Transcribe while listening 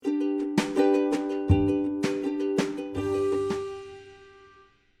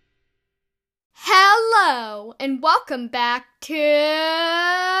and welcome back to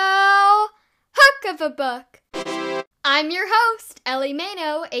Hook of a Book. I'm your host, Ellie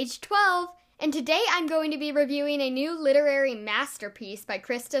Mano, age 12, and today I'm going to be reviewing a new literary masterpiece by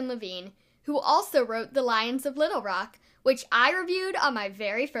Kristin Levine, who also wrote The Lions of Little Rock, which I reviewed on my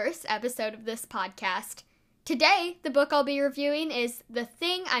very first episode of this podcast. Today, the book I'll be reviewing is The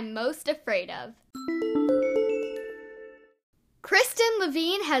Thing I'm Most Afraid of. Kristin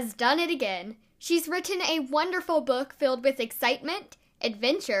Levine has done it again. She's written a wonderful book filled with excitement,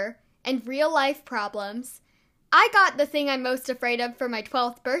 adventure, and real-life problems. I got The Thing I'm Most Afraid of for my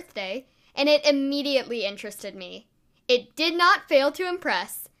 12th birthday, and it immediately interested me. It did not fail to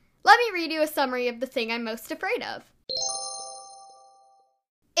impress. Let me read you a summary of The Thing I'm Most Afraid of.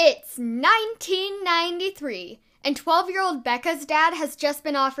 It's 1993, and 12-year-old Becca's dad has just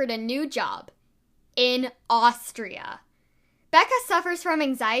been offered a new job in Austria. Becca suffers from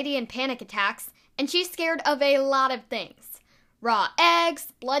anxiety and panic attacks, and she's scared of a lot of things. Raw eggs,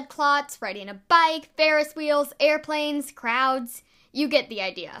 blood clots, riding a bike, Ferris wheels, airplanes, crowds. You get the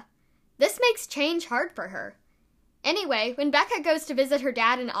idea. This makes change hard for her. Anyway, when Becca goes to visit her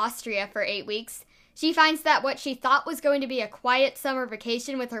dad in Austria for 8 weeks, she finds that what she thought was going to be a quiet summer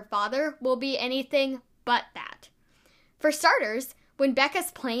vacation with her father will be anything but that. For starters, when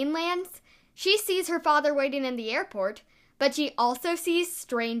Becca's plane lands, she sees her father waiting in the airport, but she also sees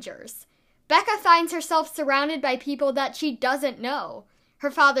strangers. Becca finds herself surrounded by people that she doesn't know.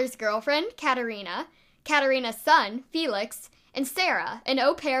 Her father's girlfriend, Katerina, Katerina's son, Felix, and Sarah, an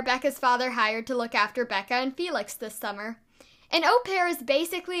au pair Becca's father hired to look after Becca and Felix this summer. An au pair is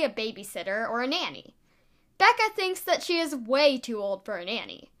basically a babysitter or a nanny. Becca thinks that she is way too old for a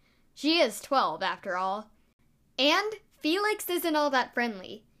nanny. She is 12, after all. And Felix isn't all that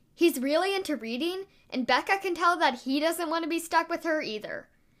friendly. He's really into reading, and Becca can tell that he doesn't want to be stuck with her either.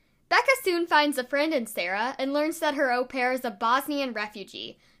 Becca soon finds a friend in Sarah and learns that her au pair is a Bosnian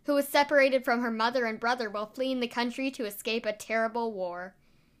refugee who was separated from her mother and brother while fleeing the country to escape a terrible war.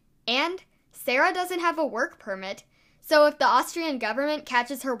 And Sarah doesn't have a work permit, so if the Austrian government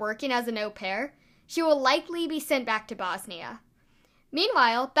catches her working as an au pair, she will likely be sent back to Bosnia.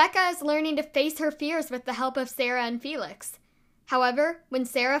 Meanwhile, Becca is learning to face her fears with the help of Sarah and Felix. However, when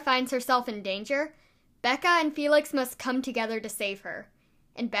Sarah finds herself in danger, Becca and Felix must come together to save her.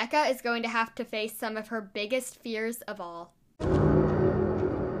 And Becca is going to have to face some of her biggest fears of all.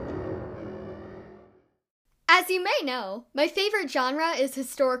 As you may know, my favorite genre is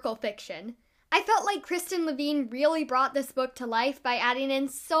historical fiction. I felt like Kristin Levine really brought this book to life by adding in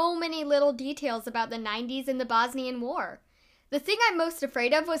so many little details about the 90s and the Bosnian War. The Thing I'm Most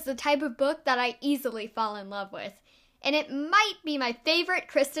Afraid of was the type of book that I easily fall in love with, and it might be my favorite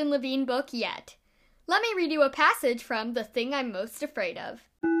Kristin Levine book yet. Let me read you a passage from The Thing I'm Most Afraid of.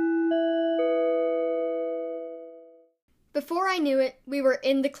 Before I knew it, we were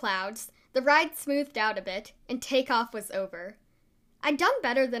in the clouds, the ride smoothed out a bit, and takeoff was over. I'd done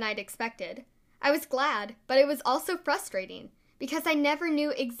better than I'd expected. I was glad, but it was also frustrating, because I never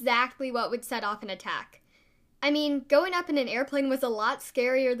knew exactly what would set off an attack. I mean, going up in an airplane was a lot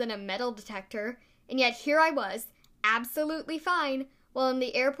scarier than a metal detector, and yet here I was, absolutely fine, while in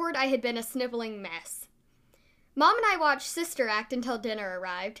the airport I had been a sniveling mess. Mom and I watched Sister Act until dinner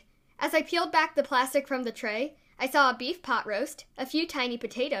arrived. As I peeled back the plastic from the tray, I saw a beef pot roast, a few tiny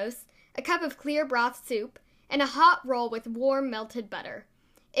potatoes, a cup of clear broth soup, and a hot roll with warm melted butter.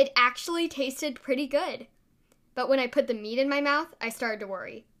 It actually tasted pretty good. But when I put the meat in my mouth, I started to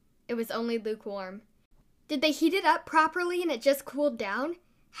worry. It was only lukewarm. Did they heat it up properly and it just cooled down?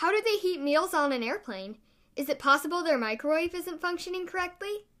 How do they heat meals on an airplane? Is it possible their microwave isn't functioning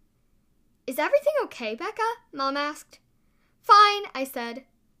correctly? Is everything okay, Becca? Mom asked. Fine, I said.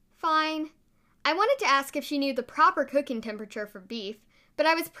 Fine. I wanted to ask if she knew the proper cooking temperature for beef, but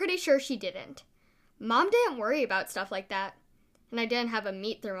I was pretty sure she didn't. Mom didn't worry about stuff like that, and I didn't have a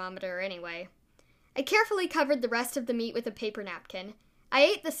meat thermometer anyway. I carefully covered the rest of the meat with a paper napkin. I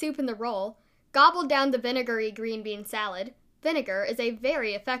ate the soup and the roll, gobbled down the vinegary green bean salad. Vinegar is a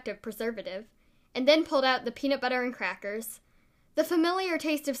very effective preservative. And then pulled out the peanut butter and crackers. The familiar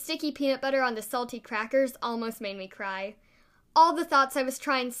taste of sticky peanut butter on the salty crackers almost made me cry. All the thoughts I was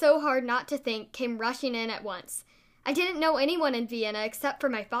trying so hard not to think came rushing in at once. I didn't know anyone in Vienna except for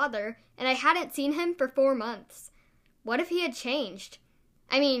my father, and I hadn't seen him for 4 months. What if he had changed?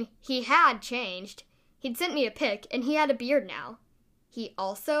 I mean, he had changed. He'd sent me a pic, and he had a beard now. He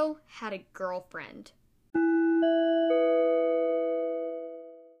also had a girlfriend.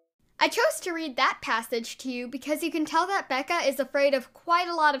 I chose to read that passage to you because you can tell that Becca is afraid of quite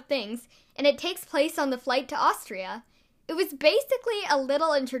a lot of things, and it takes place on the flight to Austria. It was basically a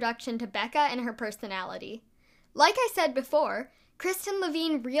little introduction to Becca and her personality. Like I said before, Kristen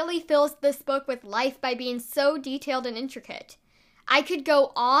Levine really fills this book with life by being so detailed and intricate. I could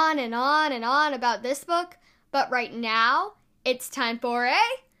go on and on and on about this book, but right now, it's time for a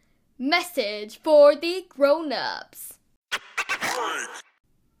message for the grown-ups.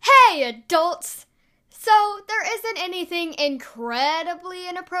 Hey, adults! So, there isn't anything incredibly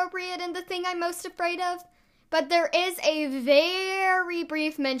inappropriate in The Thing I'm Most Afraid Of, but there is a very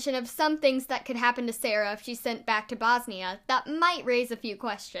brief mention of some things that could happen to Sarah if she's sent back to Bosnia that might raise a few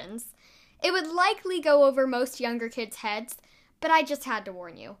questions. It would likely go over most younger kids' heads, but I just had to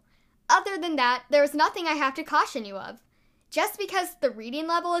warn you. Other than that, there's nothing I have to caution you of. Just because the reading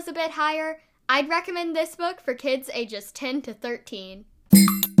level is a bit higher, I'd recommend this book for kids ages 10 to 13.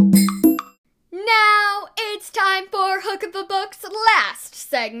 Now it's time for Hook of a Book's last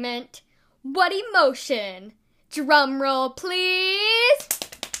segment. What emotion? Drum roll, please.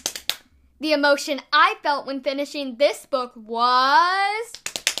 The emotion I felt when finishing this book was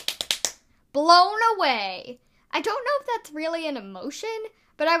blown away. I don't know if that's really an emotion,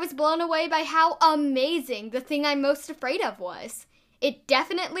 but I was blown away by how amazing The Thing I'm Most Afraid Of was. It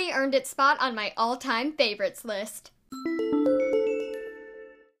definitely earned its spot on my all-time favorites list.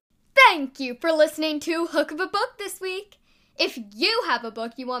 Thank you for listening to Hook of a Book this week. If you have a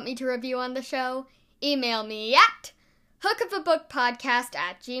book you want me to review on the show, email me at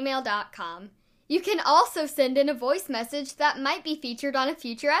hookofaboookpodcast@gmail.com. You can also send in a voice message that might be featured on a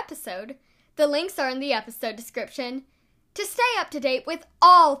future episode. The links are in the episode description. To stay up to date with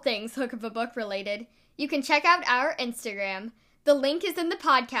all things Hook of a Book related, you can check out our Instagram. The link is in the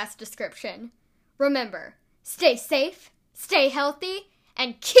podcast description. Remember, stay safe, stay healthy,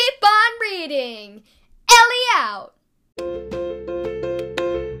 and keep on reading! Ellie out!